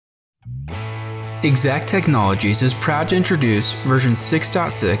Exacq Technologies is proud to introduce version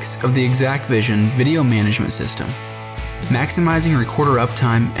 6.6 of the exacqVision video management system. Maximizing recorder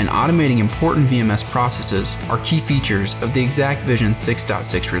uptime and automating important VMS processes are key features of the exacqVision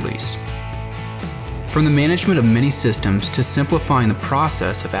 6.6 release. From the management of many systems to simplifying the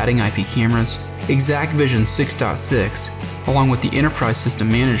process of adding IP cameras, exacqVision 6.6, along with the Enterprise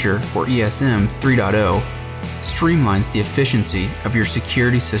System Manager or ESM 3.0, streamlines the efficiency of your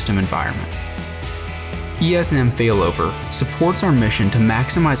security system environment. ESM Failover supports our mission to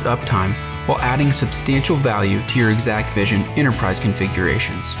maximize uptime while adding substantial value to your exacqVision enterprise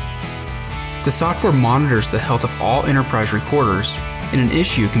configurations. The software monitors the health of all enterprise recorders, and an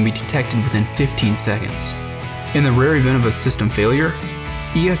issue can be detected within 15 seconds. In the rare event of a system failure,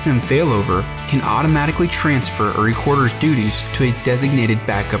 ESM Failover can automatically transfer a recorder's duties to a designated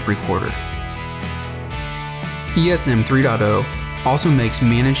backup recorder. ESM 3.0 also makes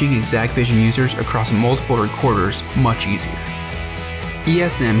managing exacqVision users across multiple recorders much easier.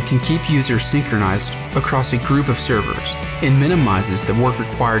 ESM can keep users synchronized across a group of servers and minimizes the work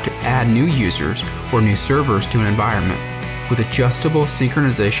required to add new users or new servers to an environment with adjustable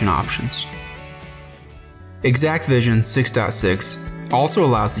synchronization options. exacqVision 6.6 also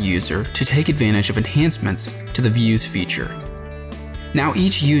allows the user to take advantage of enhancements to the Views feature. Now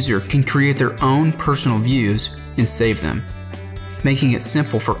each user can create their own personal views and save them, making it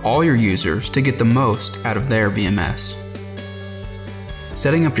simple for all your users to get the most out of their VMS.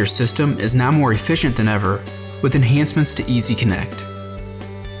 Setting up your system is now more efficient than ever with enhancements to EasyConnect.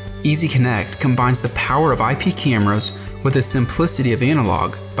 EasyConnect combines the power of IP cameras with the simplicity of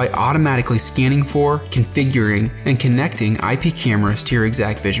analog by automatically scanning for, configuring, and connecting IP cameras to your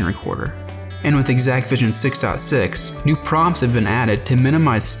exacqVision recorder. And with exacqVision 6.6, new prompts have been added to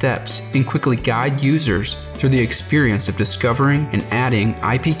minimize steps and quickly guide users through the experience of discovering and adding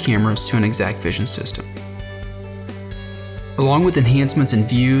IP cameras to an exacqVision system. Along with enhancements in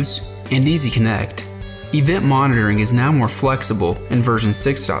Views and EasyConnect, event monitoring is now more flexible in version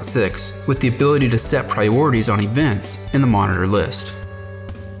 6.6 with the ability to set priorities on events in the monitor list.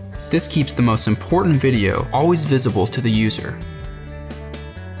 This keeps the most important video always visible to the user.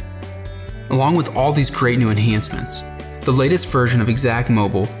 Along with all these great new enhancements, the latest version of Exacq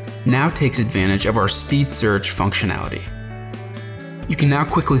Mobile now takes advantage of our speed search functionality. You can now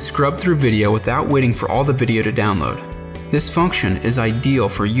quickly scrub through video without waiting for all the video to download. This function is ideal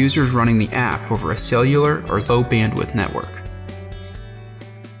for users running the app over a cellular or low bandwidth network.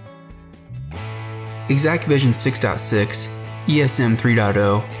 exacqVision 6.6, ESM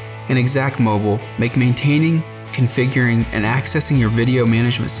 3.0, and Exacq Mobile make maintaining, configuring, and accessing your video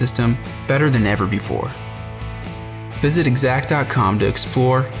management system better than ever before. Visit exacq.com to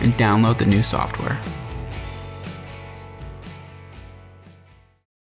explore and download the new software.